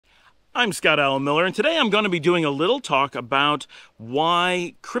I'm Scott Allen Miller, and today I'm going to be doing a little talk about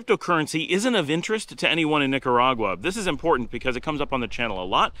why cryptocurrency isn't of interest to anyone in Nicaragua. This is important because it comes up on the channel a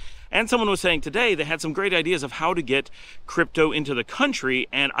lot, and someone was saying today they had some great ideas of how to get crypto into the country,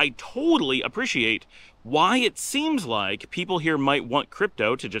 and I totally appreciate why it seems like people here might want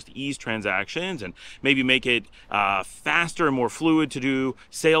crypto to just ease transactions and maybe make it faster and more fluid to do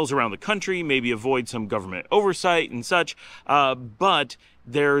sales around the country, maybe avoid some government oversight and such, but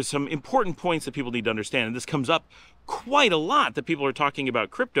there's some important points that people need to understand, and this comes up quite a lot that people are talking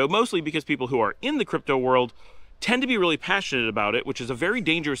about crypto, mostly because people who are in the crypto world tend to be really passionate about it, which is a very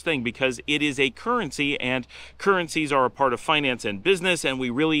dangerous thing because it is a currency, and currencies are a part of finance and business, and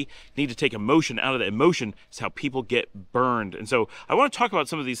we really need to take emotion out of that. Emotion is how people get burned. And so I want to talk about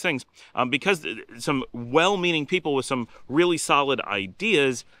some of these things because some well-meaning people with some really solid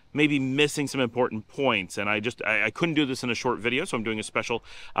ideas may be missing some important points, and I couldn't do this in a short video, so I'm doing a special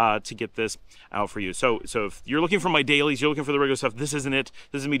to get this out for you. So if you're looking for my dailies, you're looking for the regular stuff, this isn't it.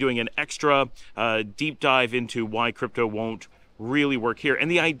 This is me doing an extra deep dive into why crypto won't really work here. And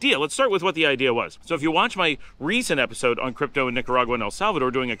the idea, let's start with what the idea was. So if you watch my recent episode on crypto in Nicaragua and El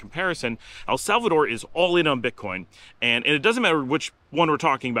Salvador, doing a comparison, El Salvador is all in on Bitcoin, and it doesn't matter which one we're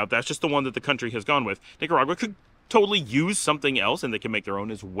talking about, that's just the one that the country has gone with. Nicaragua could totally use something else, and they can make their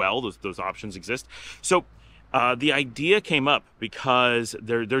own as well. Those options exist. So the idea came up because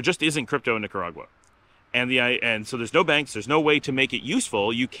there just isn't crypto in Nicaragua, and so there's no banks, there's no way to make it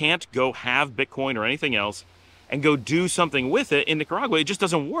useful. You can't go have Bitcoin or anything else and go do something with it in Nicaragua. It just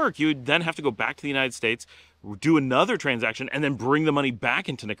doesn't work. You would then have to go back to the United States, do another transaction, and then bring the money back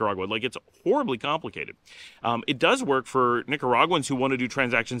into Nicaragua. Like, it's horribly complicated. It does work for Nicaraguans who want to do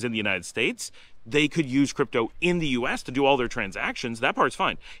transactions in the United States. They could use crypto in the US to do all their transactions. That part's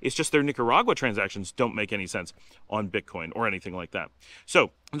fine. It's just their Nicaragua transactions don't make any sense on Bitcoin or anything like that. So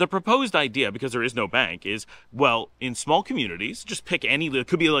the proposed idea, because there is no bank, is, well, in small communities, just pick any, it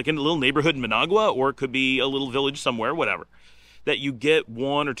could be like in a little neighborhood in Managua, or it could be a little village somewhere, whatever, that you get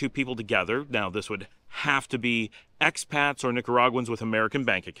one or two people together. Now, this would have to be expats or Nicaraguans with American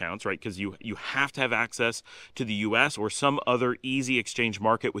bank accounts, right? Because you have to have access to the U.S. or some other easy exchange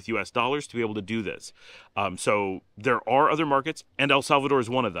market with U.S. dollars to be able to do this. So there are other markets, and El Salvador is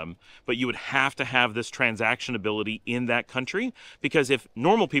one of them, but you would have to have this transaction ability in that country, because if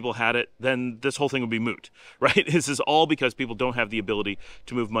normal people had it, then this whole thing would be moot, right? This is all because people don't have the ability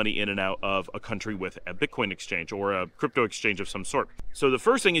to move money in and out of a country with a Bitcoin exchange or a crypto exchange of some sort. So the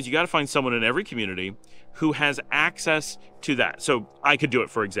first thing is you got to find someone in every community who has access to that. So I could do it,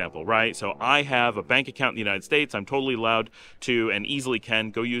 for example, right? So I have a bank account in the United States. I'm totally allowed to, and easily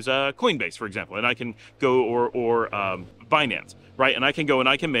can, go use Coinbase, for example, and I can go, or Binance, right? And I can go and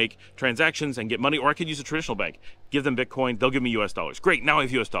I can make transactions and get money, or I could use a traditional bank, give them Bitcoin, they'll give me US dollars. Great, now I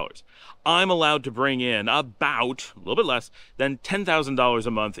have US dollars. I'm allowed to bring in about, a little bit less than $10,000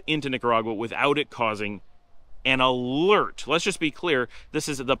 a month into Nicaragua without it causing an alert. Let's just be clear, this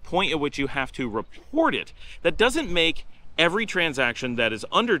is the point at which you have to report it. That doesn't make every transaction that is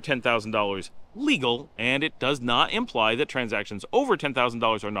under $10,000 legal, and it does not imply that transactions over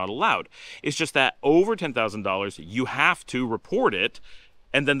 $10,000 are not allowed. It's just that over $10,000, you have to report it,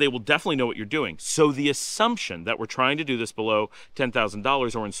 and then they will definitely know what you're doing. So the assumption that we're trying to do this below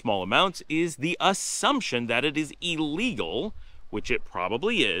 $10,000 or in small amounts is the assumption that it is illegal, which it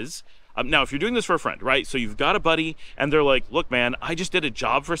probably is. Now, if you're doing this for a friend, right? So you've got a buddy, and they're like, look, man, I just did a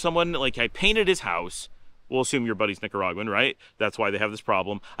job for someone. Like, I painted his house. We'll assume your buddy's Nicaraguan, right? That's why they have this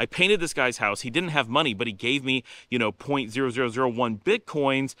problem. I painted this guy's house. He didn't have money, but he gave me, 0.0001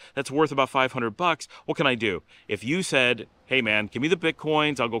 Bitcoins. That's worth about $500. What can I do? If you said, hey, man, give me the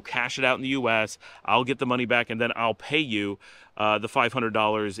Bitcoins, I'll go cash it out in the U.S., I'll get the money back, and then I'll pay you the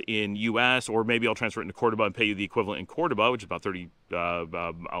 $500 in U.S., or maybe I'll transfer it into Cordoba and pay you the equivalent in Cordoba, which is about 30,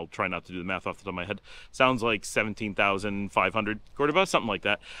 I'll try not to do the math off the top of my head. Sounds like 17,500 Cordoba, something like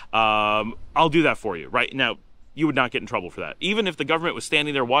that. I'll do that for you, right? Now, you would not get in trouble for that. Even if the government was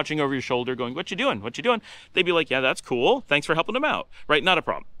standing there watching over your shoulder going, what you doing? What you doing? They'd be like, yeah, that's cool. Thanks for helping them out, right? Not a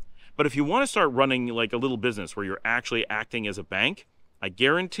problem. But if you want to start running like a little business where you're actually acting as a bank, I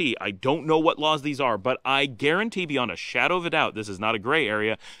guarantee, I don't know what laws these are, but I guarantee beyond a shadow of a doubt, this is not a gray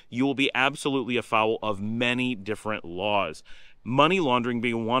area, you will be absolutely afoul of many different laws. Money laundering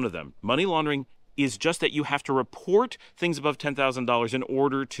being one of them. Money laundering is just that you have to report things above $10,000 in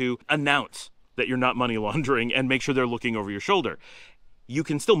order to announce that you're not money laundering and make sure they're looking over your shoulder. You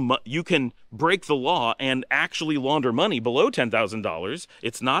can break the law and actually launder money below $10,000.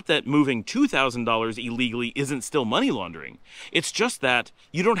 It's not that moving $2,000 illegally isn't still money laundering. It's just that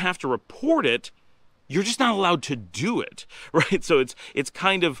you don't have to report it you're just not allowed to do it, right? So it's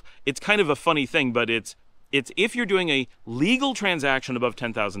kind of a funny thing, but it's if you're doing a legal transaction above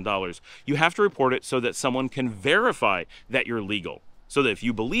 $10,000, you have to report it so that someone can verify that you're legal. So that if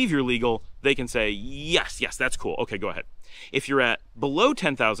you believe you're legal, they can say, yes, that's cool. Okay, go ahead. If you're at below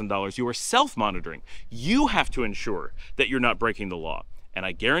 $10,000, you are self-monitoring. You have to ensure that you're not breaking the law. And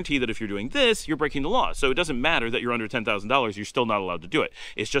I guarantee that if you're doing this, you're breaking the law. So it doesn't matter that you're under $10,000, you're still not allowed to do it.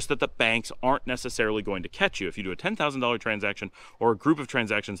 It's just that the banks aren't necessarily going to catch you. If you do a $10,000 transaction or a group of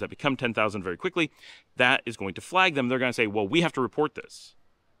transactions that become $10,000 very quickly, that is going to flag them. They're going to say, well, we have to report this.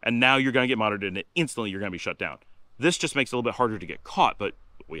 And now you're going to get monitored and instantly you're going to be shut down. This just makes it a little bit harder to get caught, but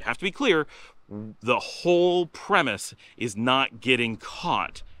we have to be clear, the whole premise is not getting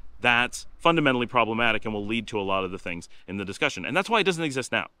caught. That's fundamentally problematic and will lead to a lot of the things in the discussion. And that's why it doesn't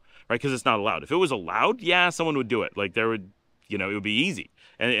exist now, right? Because it's not allowed. If it was allowed, yeah, someone would do it. Like there would, it would be easy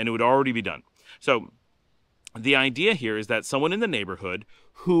and it would already be done. So the idea here is that someone in the neighborhood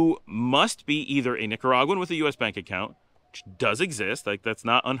who must be either a Nicaraguan with a U.S. bank account, which does exist, like that's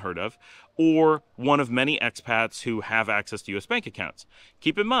not unheard of, or one of many expats who have access to U.S. bank accounts.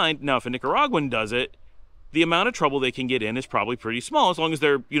 Keep in mind, now if a Nicaraguan does it, the amount of trouble they can get in is probably pretty small as long as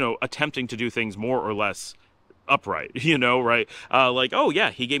they're, attempting to do things more or less upright, right? Like, oh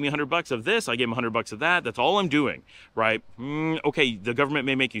yeah, he gave me $100 of this, I gave him $100 of that, that's all I'm doing, right? Okay, the government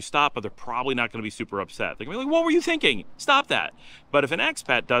may make you stop, but they're probably not going to be super upset. They're going to be like, what were you thinking? Stop that. But if an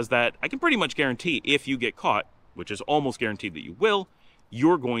expat does that, I can pretty much guarantee if you get caught, which is almost guaranteed that you will,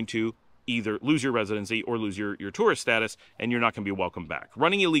 you're going to either lose your residency or lose your tourist status, and you're not going to be welcome back.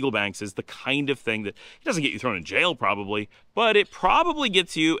 Running illegal banks is the kind of thing that it doesn't get you thrown in jail probably, but it probably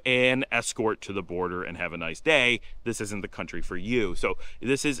gets you an escort to the border and have a nice day. This isn't the country for you. So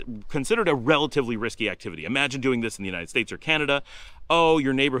this is considered a relatively risky activity. Imagine doing this in the United States or Canada. Oh,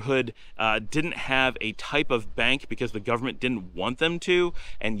 your neighborhood didn't have a type of bank because the government didn't want them to,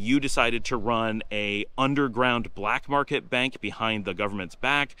 and you decided to run a underground black market bank behind the government's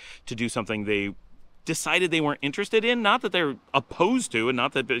back to do something they decided they weren't interested in. Not that they're opposed to, and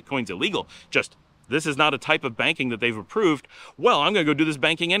not that Bitcoin's illegal, just this is not a type of banking that they've approved. Well, I'm going to go do this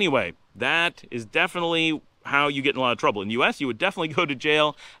banking anyway. That is definitely how you get in a lot of trouble. In the U.S., you would definitely go to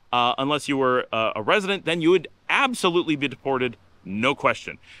jail unless you were a resident. Then you would absolutely be deported. No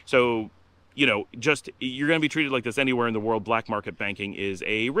question. So, you're going to be treated like this anywhere in the world. Black market banking is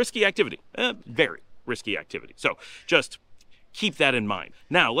a risky activity, very risky activity. So just keep that in mind.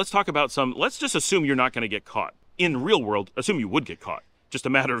 Now, let's talk about let's just assume you're not going to get caught. In the real world, assume you would get caught. Just a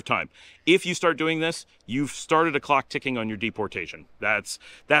matter of time. If you start doing this, you've started a clock ticking on your deportation. That's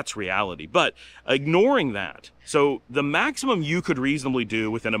reality. But ignoring that, so the maximum you could reasonably do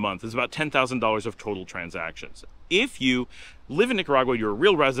within a month is about $10,000 of total transactions. If you live in Nicaragua, you're a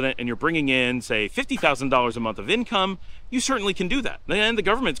real resident, and you're bringing in, say, $50,000 a month of income, you certainly can do that. And the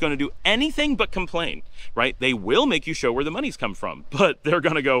government's going to do anything but complain, right? They will make you show where the money's come from, but they're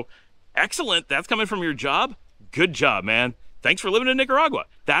going to go, excellent, that's coming from your job? Good job, man. Thanks for living in Nicaragua.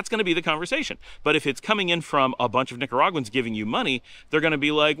 That's going to be the conversation. But if it's coming in from a bunch of Nicaraguans giving you money, they're going to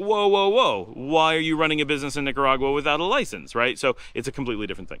be like, whoa, whoa, whoa. Why are you running a business in Nicaragua without a license, right? So it's a completely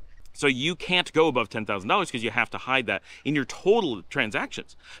different thing. So you can't go above $10,000 because you have to hide that in your total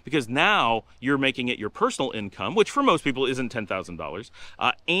transactions, because now you're making it your personal income, which for most people isn't $10,000,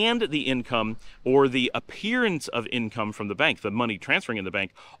 and the income or the appearance of income from the bank, the money transferring in the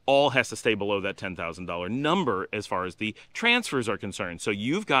bank, all has to stay below that $10,000 number as far as the transfers are concerned. So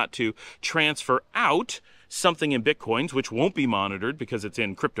you've got to transfer out something in Bitcoins, which won't be monitored because it's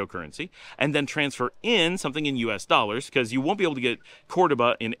in cryptocurrency, and then transfer in something in US dollars, because you won't be able to get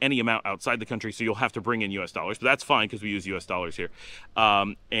Cordoba in any amount outside the country, so you'll have to bring in US dollars, but that's fine because we use US dollars here.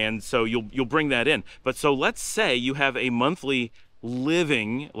 And so you'll bring that in. But so let's say you have a monthly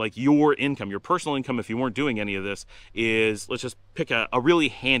living, like your income, your personal income, if you weren't doing any of this, is, let's just pick a really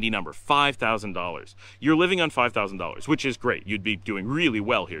handy number, $5,000. You're living on $5,000, which is great. You'd be doing really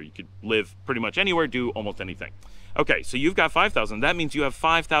well here. You could live pretty much anywhere, do almost anything. Okay, so you've got $5,000. That means you have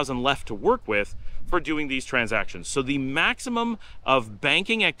 $5,000 left to work with for doing these transactions. So the maximum of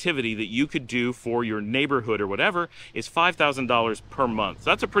banking activity that you could do for your neighborhood or whatever is $5,000 per month. So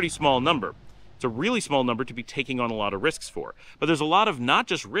that's a pretty small number. It's a really small number to be taking on a lot of risks for. But there's a lot of not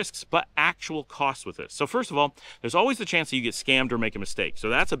just risks, but actual costs with this. So first of all, there's always the chance that you get scammed or make a mistake. So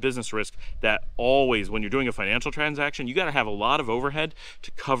that's a business risk that always, when you're doing a financial transaction, you got to have a lot of overhead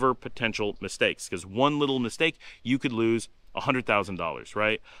to cover potential mistakes, because one little mistake, you could lose $100,000,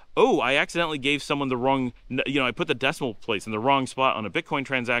 right? Oh, I accidentally gave someone the wrong, I put the decimal place in the wrong spot on a Bitcoin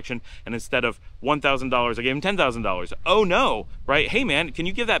transaction, and instead of $1,000, I gave him $10,000. Oh no, right? Hey man, can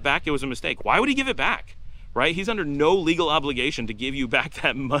you give that back? It was a mistake. Why would he give it back? Right? He's under no legal obligation to give you back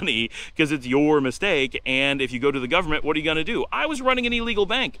that money because it's your mistake. And if you go to the government, what are you going to do? I was running an illegal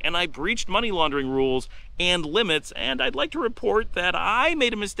bank and I breached money laundering rules and limits, and I'd like to report that I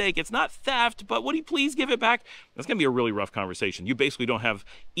made a mistake. It's not theft, but would he please give it back? That's going to be a really rough conversation. You basically don't have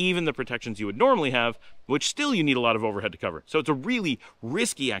even the protections you would normally have, which still you need a lot of overhead to cover. So it's a really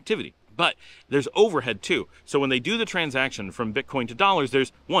risky activity. But there's overhead too. So when they do the transaction from Bitcoin to dollars,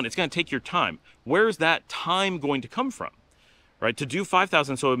 there's one, it's going to take your time. Where's that time going to come from? Right? To do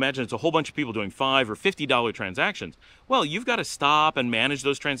 5,000, so imagine it's a whole bunch of people doing $5 or $50 transactions. Well, you've got to stop and manage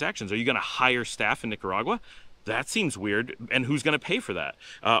those transactions. Are you going to hire staff in Nicaragua? That seems weird. And who's going to pay for that?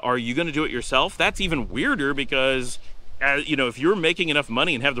 Are you going to do it yourself? That's even weirder because, if you're making enough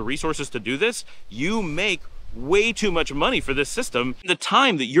money and have the resources to do this, you make way too much money for this system. The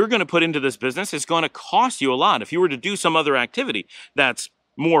time that you're going to put into this business is going to cost you a lot. If you were to do some other activity that's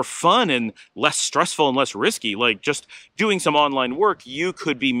more fun and less stressful and less risky, like just doing some online work, you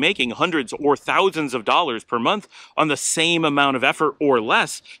could be making hundreds or thousands of dollars per month on the same amount of effort or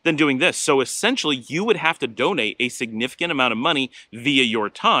less than doing this. So essentially, you would have to donate a significant amount of money via your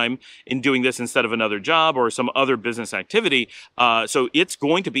time in doing this instead of another job or some other business activity. So it's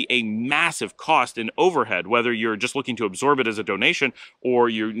going to be a massive cost in overhead, whether you're just looking to absorb it as a donation or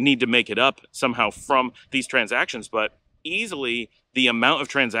you need to make it up somehow from these transactions. But easily, the amount of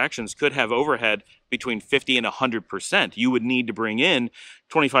transactions could have overhead between 50 and 100%. You would need to bring in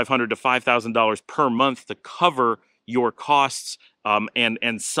 $2,500 to $5,000 per month to cover your costs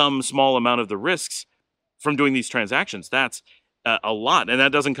and some small amount of the risks from doing these transactions. That's a lot, and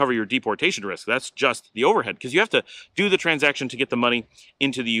that doesn't cover your deportation risk. That's just the overhead, because you have to do the transaction to get the money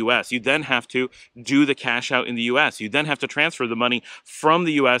into the U.S. You then have to do the cash out in the U.S. You then have to transfer the money from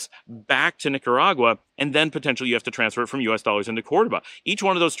the U.S. back to Nicaragua, and then potentially you have to transfer it from U.S. dollars into Cordoba. Each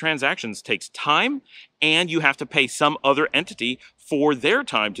one of those transactions takes time, and you have to pay some other entity for their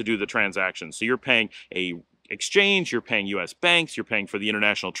time to do the transaction. So you're paying a exchange, you're paying U.S. banks, you're paying for the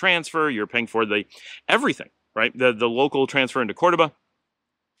international transfer, you're paying for the everything. Right? The local transfer into Cordoba.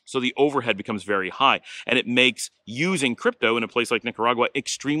 So the overhead becomes very high, and it makes using crypto in a place like Nicaragua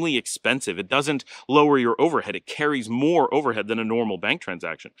extremely expensive. It doesn't lower your overhead. It carries more overhead than a normal bank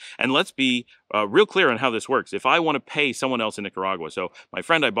transaction. And let's be real clear on how this works. If I want to pay someone else in Nicaragua, so my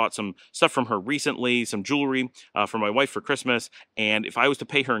friend, I bought some stuff from her recently, some jewelry for my wife for Christmas, and if I was to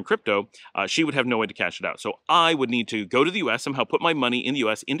pay her in crypto, she would have no way to cash it out. So I would need to go to the U.S., somehow put my money in the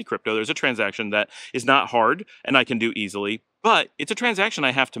U.S. into crypto. There's a transaction that is not hard and I can do easily. But it's a transaction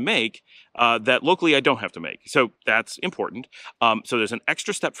I have to make that locally I don't have to make. So that's important. So there's an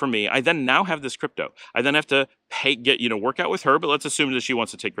extra step for me. I then now have this crypto. I then have to work out with her, but let's assume that she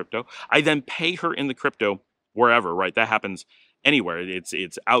wants to take crypto. I then pay her in the crypto wherever, right? That happens anywhere.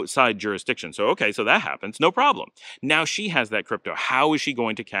 It's outside jurisdiction. So, okay, so that happens. No problem. Now she has that crypto. How is she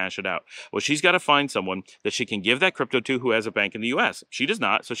going to cash it out? Well, she's got to find someone that she can give that crypto to who has a bank in the U.S. She does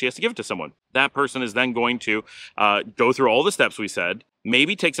not, so she has to give it to someone. That person is then going to go through all the steps we said,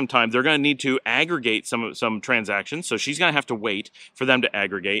 maybe take some time. They're going to need to aggregate some transactions. So she's going to have to wait for them to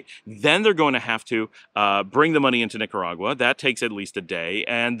aggregate. Then they're going to have to bring the money into Nicaragua. That takes at least a day.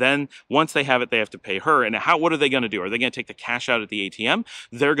 And then once they have it, they have to pay her. And what are they going to do? Are they going to take the cash out at the ATM?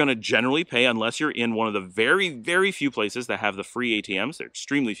 They're going to generally pay, unless you're in one of the very, very few places that have the free ATMs. They're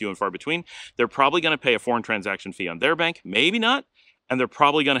extremely few and far between. They're probably going to pay a foreign transaction fee on their bank. Maybe not. And they're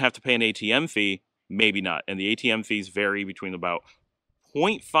probably going to have to pay an ATM fee. Maybe not. And the ATM fees vary between about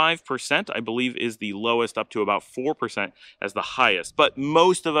 0.5%, I believe, is the lowest, up to about 4% as the highest. But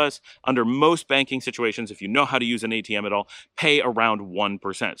most of us, under most banking situations, if you know how to use an ATM at all, pay around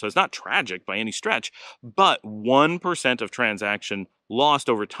 1%. So it's not tragic by any stretch, but 1% of transaction lost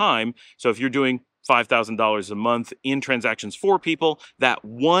over time. So if you're doing $5,000 a month in transactions for people, that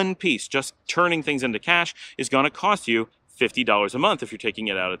one piece, just turning things into cash, is going to cost you $50 a month if you're taking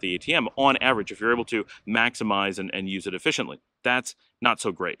it out at the ATM on average, if you're able to maximize and use it efficiently. That's not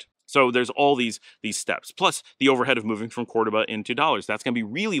so great. So there's all these steps, plus the overhead of moving from Cordoba into dollars. That's going to be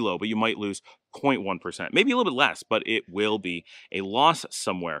really low, but you might lose 0.1%, maybe a little bit less, but it will be a loss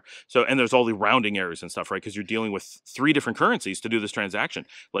somewhere. So, and there's all the rounding errors and stuff, right? Because you're dealing with 3 different currencies to do this transaction.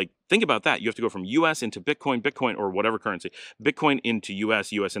 Like, think about that. You have to go from US into Bitcoin, Bitcoin, or whatever currency, Bitcoin into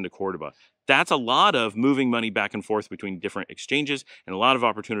US, US into Cordoba. That's a lot of moving money back and forth between different exchanges and a lot of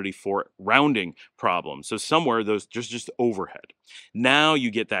opportunity for rounding problems. So somewhere there's just overhead. Now you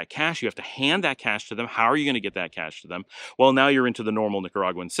get that cash. You have to hand that cash to them. How are you going to get that cash to them? Well, now you're into the normal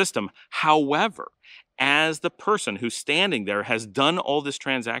Nicaraguan system. However, as the person who's standing there has done all this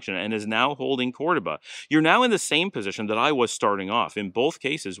transaction and is now holding Cordoba, you're now in the same position that I was starting off. In both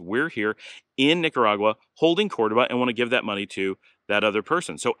cases, we're here in Nicaragua holding Cordoba and want to give that money to that other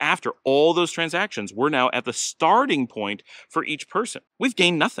person. So after all those transactions, we're now at the starting point for each person. We've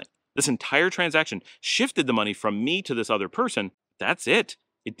gained nothing. This entire transaction shifted the money from me to this other person. That's it.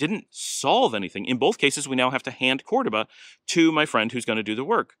 It didn't solve anything. In both cases, we now have to hand Cordoba to my friend who's going to do the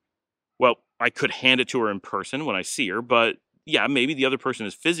work. Well, I could hand it to her in person when I see her, but yeah, maybe the other person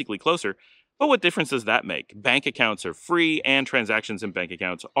is physically closer. But what difference does that make? Bank accounts are free and transactions in bank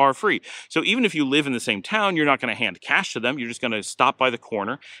accounts are free. So even if you live in the same town, you're not going to hand cash to them. You're just going to stop by the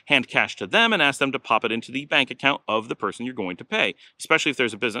corner, hand cash to them, and ask them to pop it into the bank account of the person you're going to pay, especially if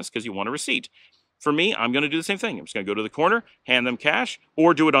there's a business because you want a receipt. For me, I'm going to do the same thing. I'm just going to go to the corner, hand them cash,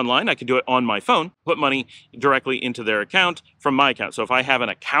 or do it online. I can do it on my phone, put money directly into their account from my account. So if I have an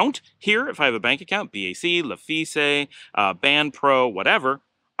account here, if I have a bank account, BAC, Lafise, BanPro, whatever,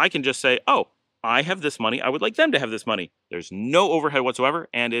 I can just say, oh, I have this money. I would like them to have this money. There's no overhead whatsoever,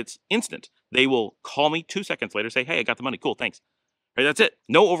 and it's instant. They will call me 2 seconds later, say, hey, I got the money. Cool, thanks. Right, that's it.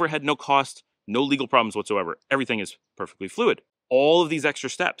 No overhead, no cost, no legal problems whatsoever. Everything is perfectly fluid. All of these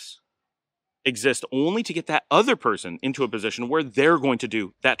extra steps exist only to get that other person into a position where they're going to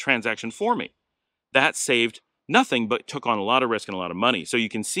do that transaction for me. That saved nothing but took on a lot of risk and a lot of money. So you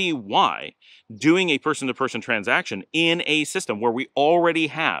can see why doing a person-to-person transaction in a system where we already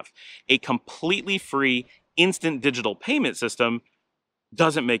have a completely free instant digital payment system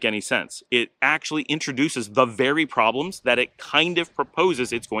doesn't make any sense. It actually introduces the very problems that it kind of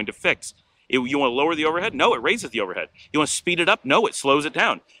proposes it's going to fix. You want to lower the overhead? No, it raises the overhead. You want to speed it up? No, it slows it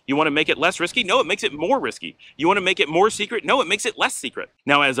down. You want to make it less risky? No, it makes it more risky. You want to make it more secret? No, it makes it less secret.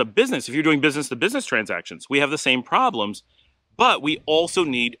 Now, as a business, if you're doing business-to-business transactions, we have the same problems, but we also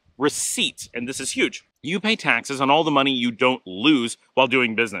need receipts, and this is huge. You pay taxes on all the money you don't lose while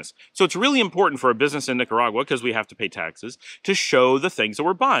doing business. So it's really important for a business in Nicaragua, because we have to pay taxes, to show the things that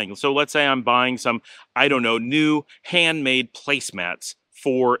we're buying. So let's say I'm buying some, I don't know, new handmade placemats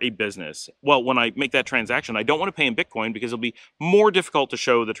for a business. Well, when I make that transaction, I don't want to pay in Bitcoin because it'll be more difficult to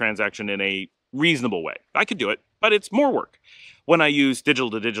show the transaction in a reasonable way. I could do it, but it's more work. When I use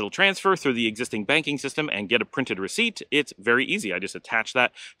digital-to-digital transfer through the existing banking system and get a printed receipt, it's very easy. I just attach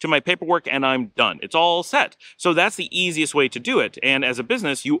that to my paperwork and I'm done. It's all set. So that's the easiest way to do it. And as a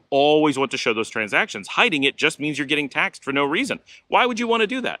business, you always want to show those transactions. Hiding it just means you're getting taxed for no reason. Why would you want to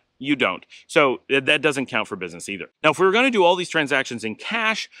do that? You don't. So that doesn't count for business either. Now, if we were going to do all these transactions in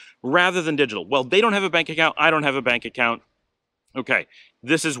cash rather than digital, well, they don't have a bank account. I don't have a bank account. Okay,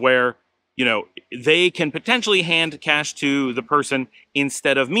 this is where, you know, they can potentially hand cash to the person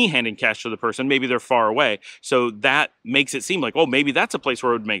instead of me handing cash to the person. Maybe they're far away. So that makes it seem like, oh, maybe that's a place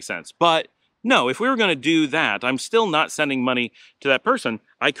where it would make sense. But no, if we were going to do that, I'm still not sending money to that person.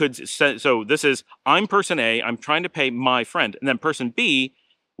 I could send, so this is, I'm person A, I'm trying to pay my friend, and then person B,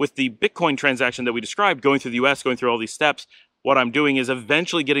 with the Bitcoin transaction that we described, going through the US, going through all these steps, what I'm doing is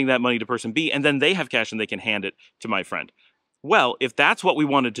eventually getting that money to person B, and then they have cash and they can hand it to my friend. Well, if that's what we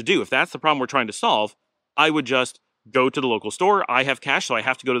wanted to do, if that's the problem we're trying to solve, I would just go to the local store. I have cash, so I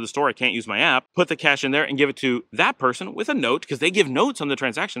have to go to the store. I can't use my app. Put the cash in there and give it to that person with a note, because they give notes on the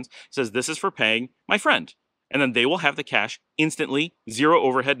transactions. It says, this is for paying my friend. And then they will have the cash instantly, zero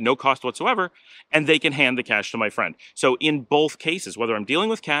overhead, no cost whatsoever, and they can hand the cash to my friend. So in both cases, whether I'm dealing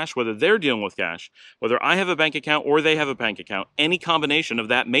with cash, whether they're dealing with cash, whether I have a bank account or they have a bank account, any combination of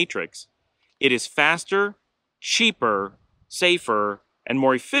that matrix, it is faster, cheaper, safer, and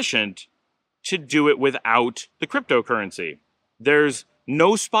more efficient to do it without the cryptocurrency. There's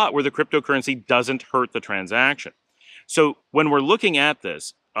no spot where the cryptocurrency doesn't hurt the transaction. So when we're looking at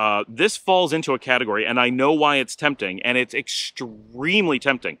this, this falls into a category, and I know why it's tempting, and it's extremely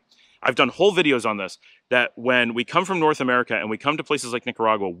tempting. I've done whole videos on this, that when we come from North America and we come to places like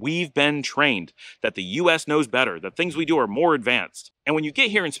Nicaragua, we've been trained that the US knows better, that things we do are more advanced. And when you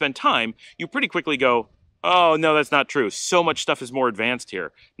get here and spend time, you pretty quickly go, Oh, no, that's not true. So much stuff is more advanced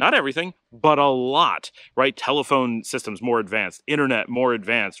here. Not everything, but a lot, right? Telephone systems more advanced, internet more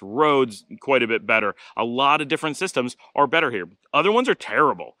advanced, roads quite a bit better. A lot of different systems are better here. Other ones are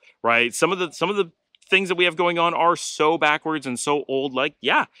terrible, right? Some of the things that we have going on are so backwards and so old. Like,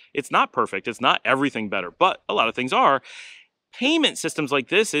 yeah, it's not perfect. It's not everything better, but a lot of things are. Payment systems like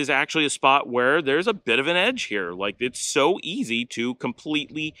this is actually a spot where there's a bit of an edge here. Like, it's so easy to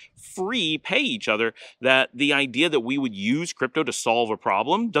completely free pay each other that the idea that we would use crypto to solve a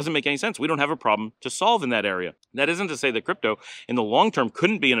problem doesn't make any sense. We don't have a problem to solve in that area. That isn't to say that crypto in the long term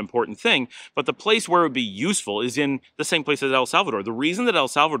couldn't be an important thing, but the place where it would be useful is in the same place as El Salvador. The reason that El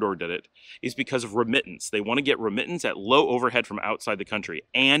Salvador did it is because of remittance. They want to get remittance at low overhead from outside the country.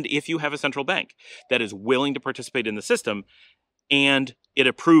 And if you have a central bank that is willing to participate in the system, and it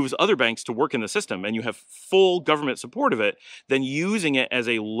approves other banks to work in the system, and you have full government support of it, then using it as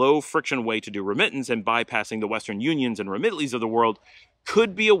a low friction way to do remittance and bypassing the Western Unions and Remitleys of the world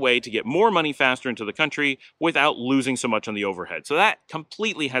could be a way to get more money faster into the country without losing so much on the overhead. So that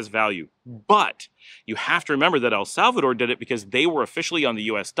completely has value. But you have to remember that El Salvador did it because they were officially on the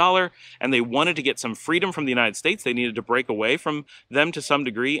US dollar and they wanted to get some freedom from the United States. They needed to break away from them to some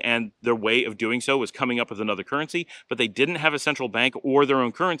degree, and their way of doing so was coming up with another currency, but they didn't have a central bank or their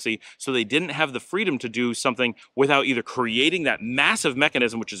own currency, so they didn't have the freedom to do something without either creating that massive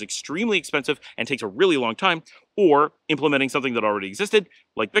mechanism, which is extremely expensive and takes a really long time, or implementing something that already existed,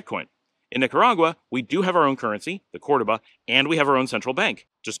 like Bitcoin. In Nicaragua, we do have our own currency, the Cordoba, and we have our own central bank,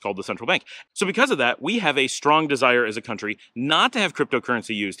 just called the central bank. So because of that, we have a strong desire as a country not to have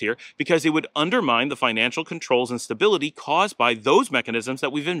cryptocurrency used here because it would undermine the financial controls and stability caused by those mechanisms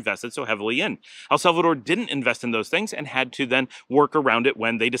that we've invested so heavily in. El Salvador didn't invest in those things and had to then work around it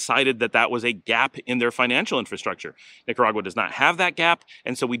when they decided that that was a gap in their financial infrastructure. Nicaragua does not have that gap,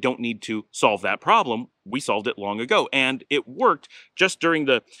 and so we don't need to solve that problem. We solved it long ago, and it worked just during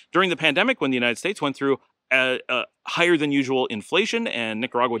the pandemic when the United States went through higher than usual inflation, and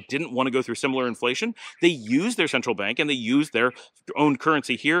Nicaragua didn't want to go through similar inflation. They used their central bank and they used their own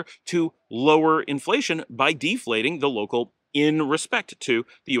currency here to lower inflation by deflating the local in respect to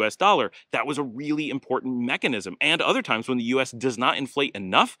the US dollar. That was a really important mechanism. And other times when the US does not inflate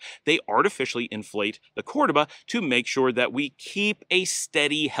enough, they artificially inflate the Cordoba to make sure that we keep a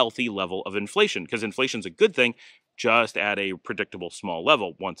steady, healthy level of inflation, because inflation is a good thing, just at a predictable small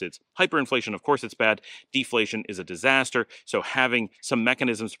level. Once it's hyperinflation, of course it's bad. Deflation is a disaster. So having some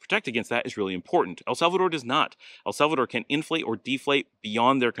mechanisms to protect against that is really important. El Salvador does not. El Salvador can inflate or deflate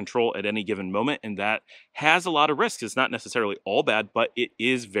beyond their control at any given moment, and that has a lot of risks. It's not necessarily all bad, but it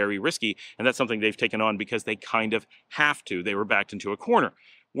is very risky, and that's something they've taken on because they kind of have to. They were backed into a corner.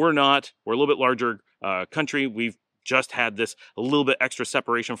 We're not. We're a little bit larger country. We've just had this a little bit extra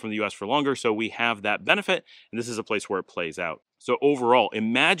separation from the US for longer, so we have that benefit, and this is a place where it plays out. So overall,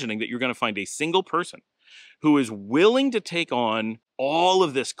 imagining that you're going to find a single person who is willing to take on all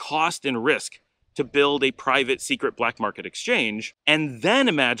of this cost and risk to build a private secret black market exchange, and then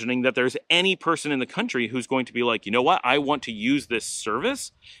imagining that there's any person in the country who's going to be like, you know what, I want to use this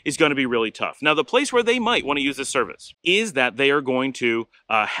service, is going to be really tough. Now, the place where they might want to use this service is that they are going to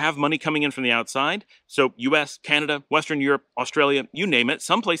have money coming in from the outside. So US, Canada, Western Europe, Australia, you name it,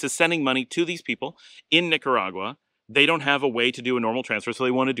 some place is sending money to these people in Nicaragua. They don't have a way to do a normal transfer, so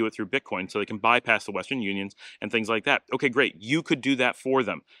they want to do it through Bitcoin so they can bypass the Western Unions and things like that. Okay, great. You could do that for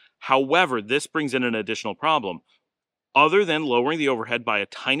them. However, this brings in an additional problem. Other than lowering the overhead by a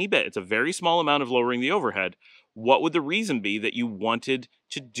tiny bit, it's a very small amount of lowering the overhead, what would the reason be that you wanted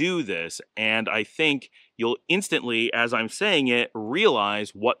to do this? And I think you'll instantly, as I'm saying it,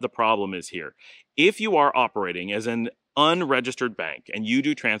 realize what the problem is here. If you are operating as an unregistered bank and you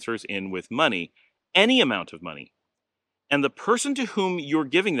do transfers in with money, any amount of money, and the person to whom you're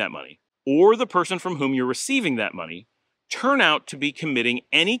giving that money, or the person from whom you're receiving that money, turn out to be committing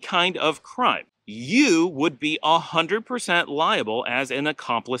any kind of crime, you would be 100% liable as an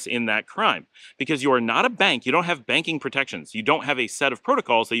accomplice in that crime, because you are not a bank. You don't have banking protections. You don't have a set of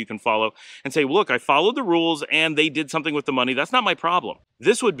protocols that you can follow and say, well, look, I followed the rules and they did something with the money. That's not my problem.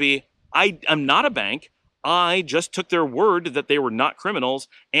 This would be, I'm not a bank. I just took their word that they were not criminals,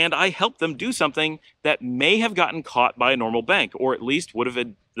 and I helped them do something that may have gotten caught by a normal bank, or at least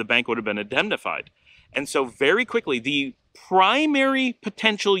the bank would have been indemnified. And so very quickly, the primary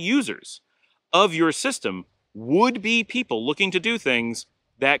potential users of your system would be people looking to do things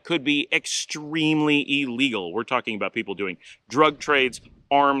that could be extremely illegal. We're talking about people doing drug trades,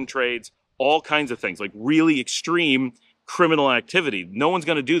 arm trades, all kinds of things, like really extreme criminal activity. No one's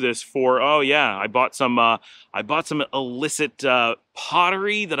going to do this for, oh yeah, I bought some illicit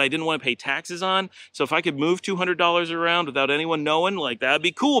pottery that I didn't want to pay taxes on. So if I could move $200 around without anyone knowing, like, that'd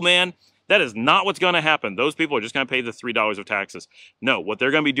be cool, man. That is not what's going to happen. Those people are just going to pay the $3 of taxes. No, what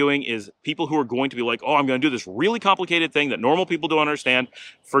they're going to be doing is people who are going to be like, oh, I'm going to do this really complicated thing that normal people don't understand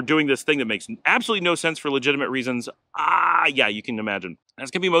for doing this thing that makes absolutely no sense for legitimate reasons. Yeah, you can imagine.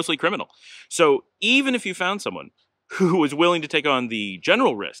 That's going to be mostly criminal. So even if you found someone who was willing to take on the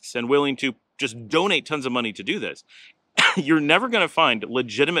general risks and willing to just donate tons of money to do this, you're never going to find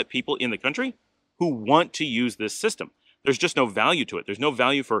legitimate people in the country who want to use this system. There's just no value to it. There's no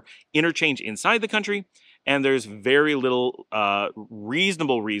value for interchange inside the country, and there's very little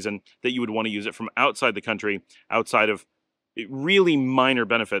reasonable reason that you would want to use it from outside the country, outside of really minor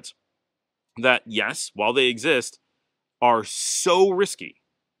benefits that, yes, while they exist, are so risky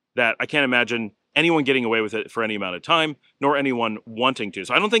that I can't imagine anyone getting away with it for any amount of time, nor anyone wanting to.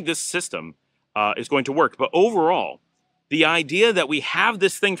 So I don't think this system is going to work. But overall, the idea that we have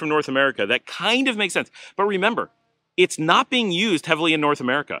this thing from North America, that kind of makes sense. But remember, it's not being used heavily in North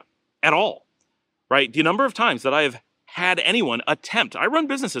America at all, right? The number of times that I have had anyone attempt, I run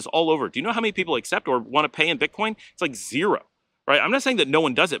businesses all over. Do you know how many people accept or want to pay in Bitcoin? It's like zero, right? I'm not saying that no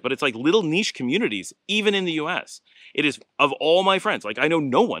one does it, but it's like little niche communities, even in the US. It is, of all my friends, like I know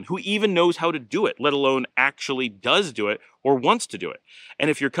no one who even knows how to do it, let alone actually does do it or wants to do it. And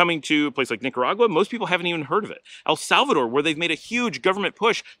if you're coming to a place like Nicaragua, most people haven't even heard of it. El Salvador, where they've made a huge government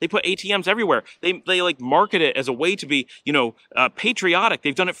push, they put ATMs everywhere. They like market it as a way to be, patriotic.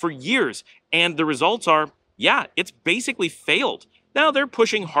 They've done it for years. And the results are, yeah, it's basically failed. Now they're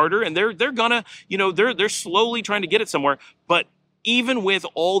pushing harder and they're gonna, they're slowly trying to get it somewhere. But even with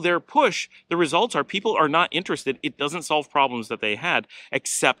all their push, the results are people are not interested. It doesn't solve problems that they had,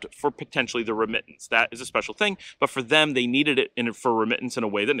 except for potentially the remittance. That is a special thing. But for them, they needed it for remittance in a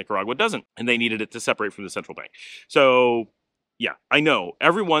way that Nicaragua doesn't. And they needed it to separate from the central bank. So yeah, I know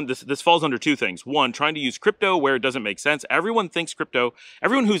everyone, this falls under two things. One, trying to use crypto where it doesn't make sense. Everyone thinks crypto,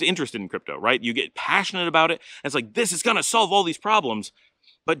 everyone who's interested in crypto, right? You get passionate about it. And it's like, this is going to solve all these problems.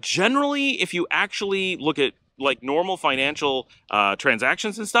 But generally, if you actually look at like normal financial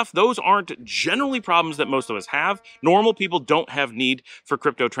transactions and stuff, those aren't generally problems that most of us have. Normal people don't have need for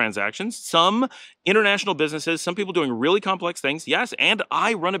crypto transactions. Some international businesses, some people doing really complex things, yes, and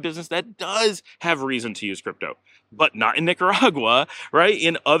I run a business that does have reason to use crypto, but not in Nicaragua, right?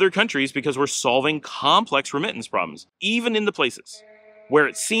 In other countries, because we're solving complex remittance problems. Even in the places where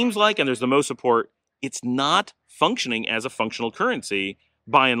it seems like, and there's the most support, it's not functioning as a functional currency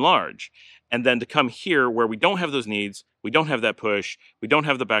by and large. And then to come here where we don't have those needs, we don't have that push, we don't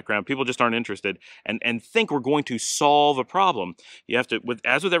have the background, people just aren't interested, and think we're going to solve a problem. You have to,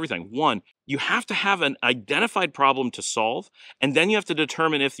 as with everything, one, you have to have an identified problem to solve, and then you have to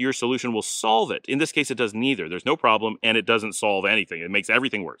determine if your solution will solve it. In this case, it does neither. There's no problem, and it doesn't solve anything. It makes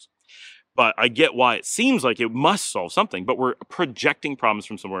everything worse. But I get why it seems like it must solve something, but we're projecting problems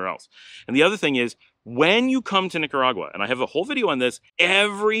from somewhere else. And the other thing is, when you come to Nicaragua, and I have a whole video on this,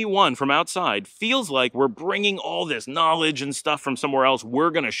 everyone from outside feels like we're bringing all this knowledge and stuff from somewhere else. We're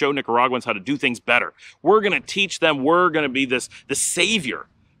going to show Nicaraguans how to do things better. We're going to teach them. We're going to be the savior,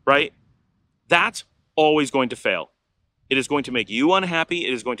 right? That's always going to fail. It is going to make you unhappy.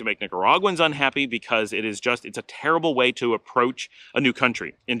 It is going to make Nicaraguans unhappy because it's a terrible way to approach a new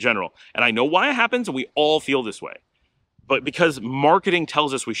country in general. And I know why it happens, and we all feel this way. But because marketing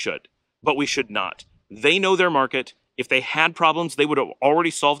tells us we should, but we should not. They know their market. If they had problems, they would have already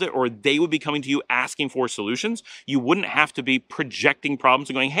solved it, or they would be coming to you asking for solutions. You wouldn't have to be projecting problems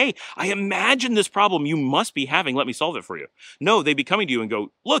and going, hey, I imagine this problem you must be having. Let me solve it for you. No, they'd be coming to you and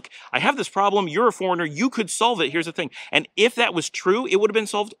go, look, I have this problem. You're a foreigner. You could solve it. Here's the thing. And if that was true, it would have been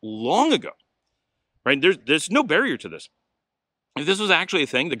solved long ago, right? There's no barrier to this. If this was actually a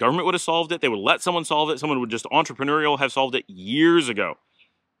thing, the government would have solved it. They would let someone solve it. Someone would just entrepreneurial have solved it years ago.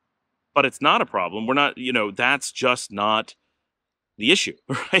 But it's not a problem. We're not, that's just not the issue,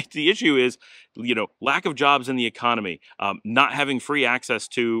 right? The issue is, lack of jobs in the economy, not having free access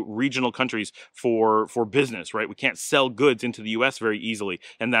to regional countries for business, right? We can't sell goods into the US very easily,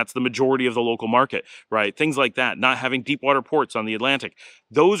 and that's the majority of the local market, right? Things like that, not having deep water ports on the Atlantic.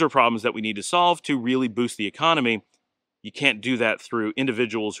 Those are problems that we need to solve to really boost the economy. You can't do that through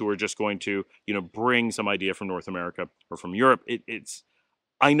individuals who are just going to, bring some idea from North America or from Europe.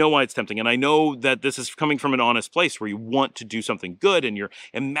 I know why it's tempting, and I know that this is coming from an honest place where you want to do something good and you're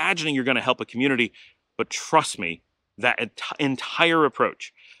imagining you're going to help a community, but trust me, that entire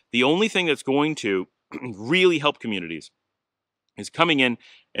approach, the only thing that's going to really help communities is coming in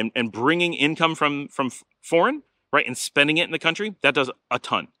and bringing income from foreign, right, and spending it in the country, that does a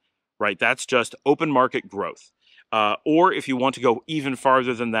ton, right? That's just open market growth. Or if you want to go even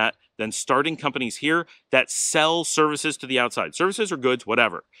farther than that, then starting companies here that sell services to the outside, services or goods,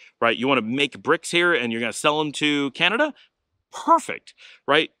 whatever, right? You want to make bricks here and you're going to sell them to Canada? Perfect,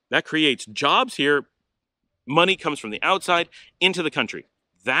 right? That creates jobs here. Money comes from the outside into the country.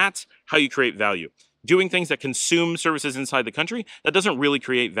 That's how you create value. Doing things that consume services inside the country, that doesn't really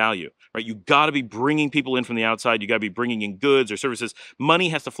create value, right? You got to be bringing people in from the outside. You got to be bringing in goods or services. Money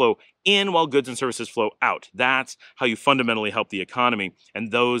has to flow in while goods and services flow out. That's how you fundamentally help the economy.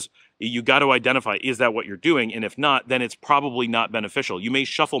 And those, you got to identify, is that what you're doing? And if not, then it's probably not beneficial. You may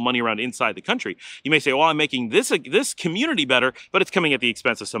shuffle money around inside the country. You may say, well, I'm making this community better, but it's coming at the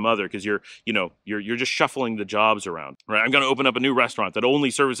expense of some other, because you're just shuffling the jobs around, right? I'm going to open up a new restaurant that only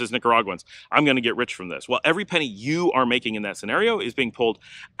services Nicaraguans. I'm going to get rich from this. Well, every penny you are making in that scenario is being pulled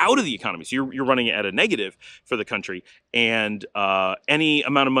out of the economy. So you're running it at a negative for the country. And any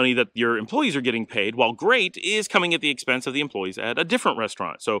amount of money that your employees are getting paid, while great, is coming at the expense of the employees at a different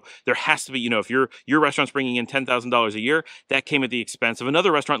restaurant. So there has to be, if your restaurant's bringing in $10,000 a year, that came at the expense of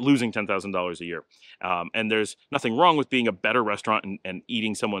another restaurant losing $10,000 a year. And there's nothing wrong with being a better restaurant and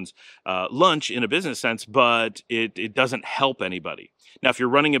eating someone's lunch in a business sense, but it doesn't help anybody. Now, if you're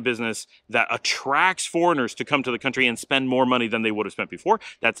running a business that attracts foreigners to come to the country and spend more money than they would have spent before,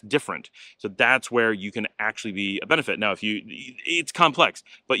 that's different. So that's where you can actually be a benefit. Now, it's complex,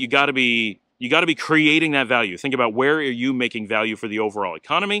 but you got to be creating that value. Think about, where are you making value for the overall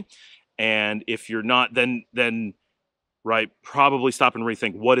economy? And if you're not, then right, probably stop and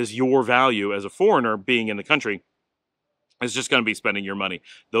rethink, what is your value as a foreigner being in the country? It's just going to be spending your money.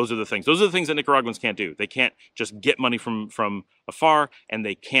 Those are the things that Nicaraguans can't do. They can't just get money from afar, and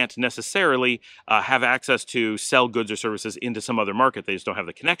they can't necessarily have access to sell goods or services into some other market. They just don't have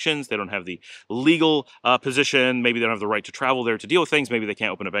the connections. They don't have the legal position. Maybe they don't have the right to travel there to deal with things. Maybe they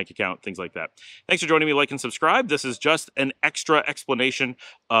can't open a bank account, things like that. Thanks for joining me. Like and subscribe. This is just an extra explanation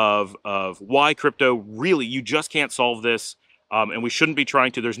of why crypto, really, you just can't solve this. And we shouldn't be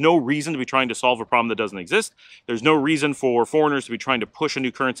trying to. There's no reason to be trying to solve a problem that doesn't exist. There's no reason for foreigners to be trying to push a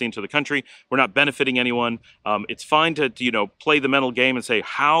new currency into the country. We're not benefiting anyone. It's fine to play the mental game and say,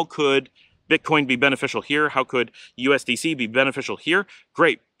 how could Bitcoin be beneficial here? How could USDC be beneficial here?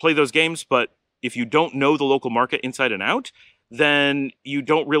 Great, play those games. But if you don't know the local market inside and out, then you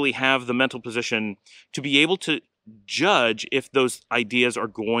don't really have the mental position to be able to judge if those ideas are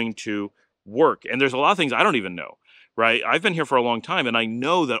going to work. And there's a lot of things I don't even know. Right? I've been here for a long time, and I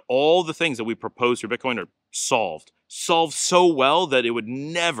know that all the things that we propose for Bitcoin are solved so well that it would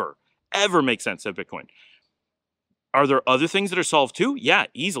never, ever make sense to have Bitcoin. Are there other things that are solved too? Yeah,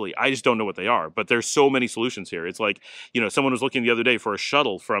 easily. I just don't know what they are. But there's so many solutions here. It's like, someone was looking the other day for a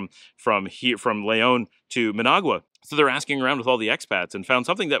shuttle from León to Managua. So they're asking around with all the expats and found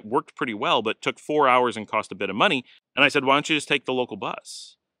something that worked pretty well, but took 4 hours and cost a bit of money. And I said, why don't you just take the local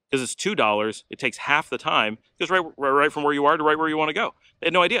bus? Because it's $2, it takes half the time. It goes right from where you are to right where you want to go. They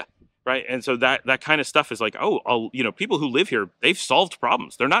had no idea, right? And so that kind of stuff is like, people who live here, they've solved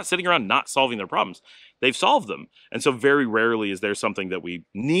problems. They're not sitting around not solving their problems. They've solved them. And so very rarely is there something that we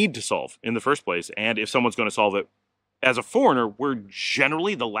need to solve in the first place. And if someone's going to solve it as a foreigner, we're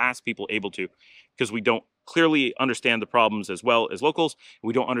generally the last people able to, because we don't clearly understand the problems as well as locals.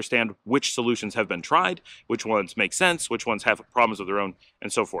 We don't understand which solutions have been tried, which ones make sense, which ones have problems of their own,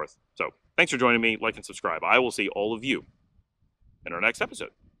 and so forth. So thanks for joining me. Like and subscribe. I will see all of you in our next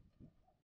episode.